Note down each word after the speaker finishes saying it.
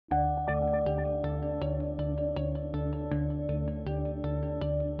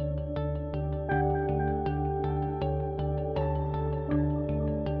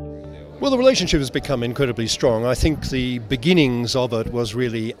Well, the relationship has become incredibly strong. I think the beginnings of it was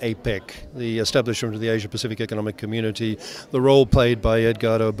really APEC, the establishment of the Asia-Pacific Economic Community, the role played by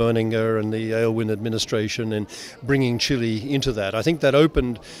Edgardo Berninger and the Aylwin administration in bringing Chile into that. I think that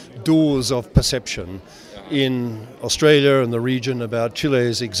opened doors of perception in Australia and the region about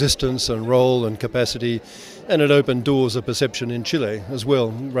Chile's existence and role and capacity, and it opened doors of perception in Chile as well,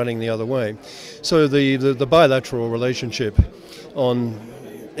 running the other way. So the bilateral relationship on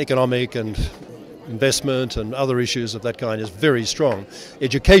economic and investment and other issues of that kind is very strong.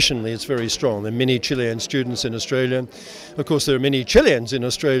 Educationally, it's very strong. There are many Chilean students in Australia. Of course, there are many Chileans in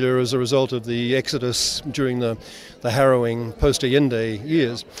Australia as a result of the exodus during the harrowing post-Allende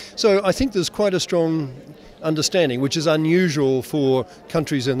years. So I think there's quite a strong understanding, which is unusual for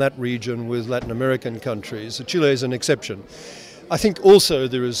countries in that region with Latin American countries. Chile is an exception. I think also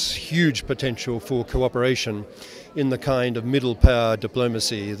there is huge potential for cooperation in the kind of middle power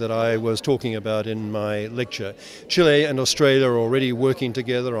diplomacy that I was talking about in my lecture. Chile and Australia are already working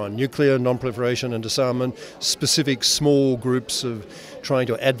together on nuclear non-proliferation and disarmament, specific small groups of trying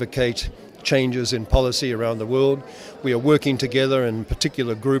to advocate changes in policy around the world. We are working together in a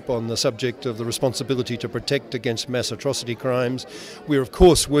particular group on the subject of the responsibility to protect against mass atrocity crimes. We are of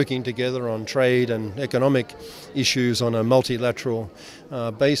course working together on trade and economic issues on a multilateral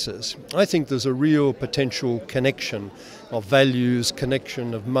basis. I think there's a real potential connection of values,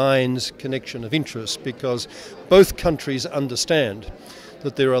 connection of minds, connection of interests, because both countries understand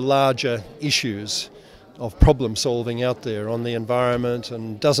that there are larger issues of problem solving out there on the environment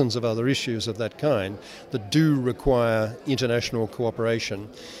and dozens of other issues of that kind that do require international cooperation,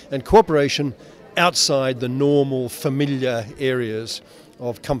 and cooperation outside the normal familiar areas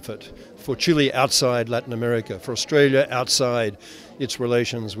of comfort. For Chile, outside Latin America; for Australia, outside its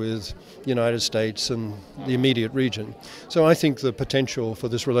relations with the United States and the immediate region. So I think the potential for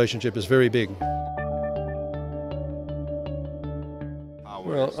this relationship is very big.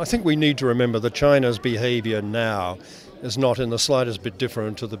 Well, I think we need to remember that China's behaviour now is not in the slightest bit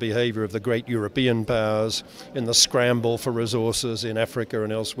different to the behaviour of the great European powers in the scramble for resources in Africa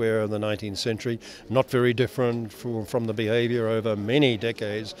and elsewhere in the 19th century. Not very different from the behaviour over many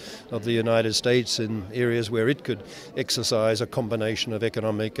decades of the United States in areas where it could exercise a combination of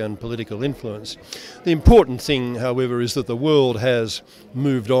economic and political influence. The important thing, however, is that the world has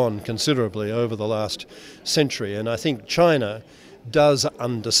moved on considerably over the last century, and I think China does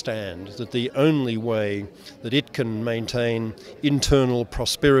understand that the only way that it can maintain internal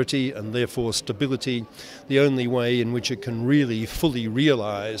prosperity and therefore stability, the only way in which it can really fully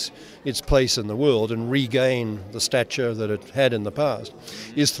realise its place in the world and regain the stature that it had in the past,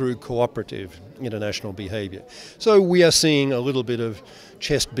 is through cooperative international behaviour. So we are seeing a little bit of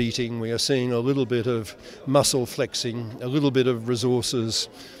chest beating, we are seeing a little bit of muscle flexing, a little bit of resources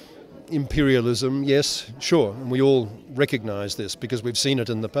imperialism, yes, sure, and we all recognise this because we've seen it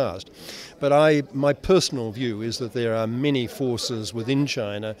in the past. But my personal view is that there are many forces within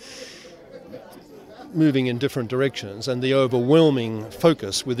China moving in different directions, and the overwhelming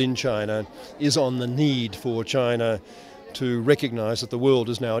focus within China is on the need for China to recognise that the world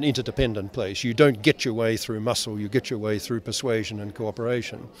is now an interdependent place. You don't get your way through muscle, you get your way through persuasion and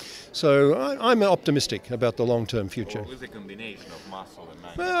cooperation. So I'm optimistic about the long-term future. With a combination of muscle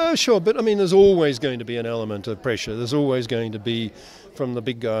and mind. Sure, but I mean there's always going to be an element of pressure. There's always going to be, from the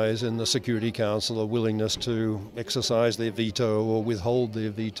big guys in the Security Council, a willingness to exercise their veto or withhold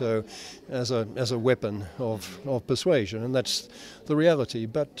their veto as a weapon of persuasion, and that's the reality.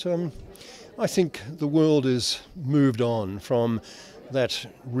 But I think the world has moved on from that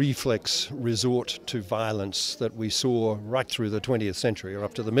reflex resort to violence that we saw right through the 20th century or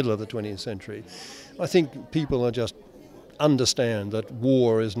up to the middle of the 20th century. I think people are just understand that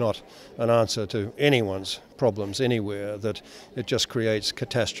war is not an answer to anyone's problems anywhere, that it just creates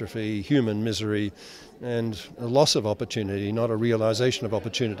catastrophe, human misery, and a loss of opportunity, not a realisation of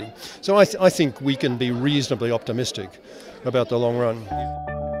opportunity. So I think we can be reasonably optimistic about the long run.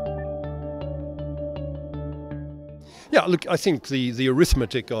 Yeah, look, I think the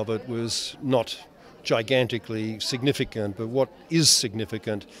arithmetic of it was not gigantically significant, but what is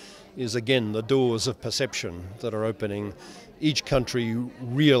significant is again the doors of perception that are opening, each country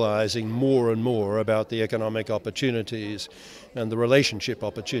realising more and more about the economic opportunities and the relationship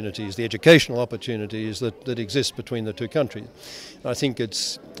opportunities, the educational opportunities that exist between the two countries. I think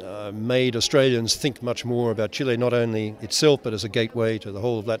it's made Australians think much more about Chile, not only itself but as a gateway to the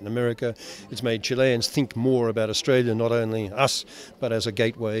whole of Latin America. It's made Chileans think more about Australia, not only us, but as a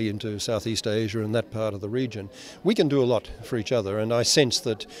gateway into Southeast Asia and that part of the region. We can do a lot for each other, and I sense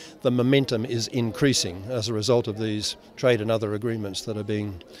that the momentum is increasing as a result of these trade and other agreements that are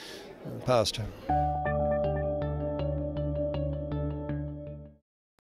being past.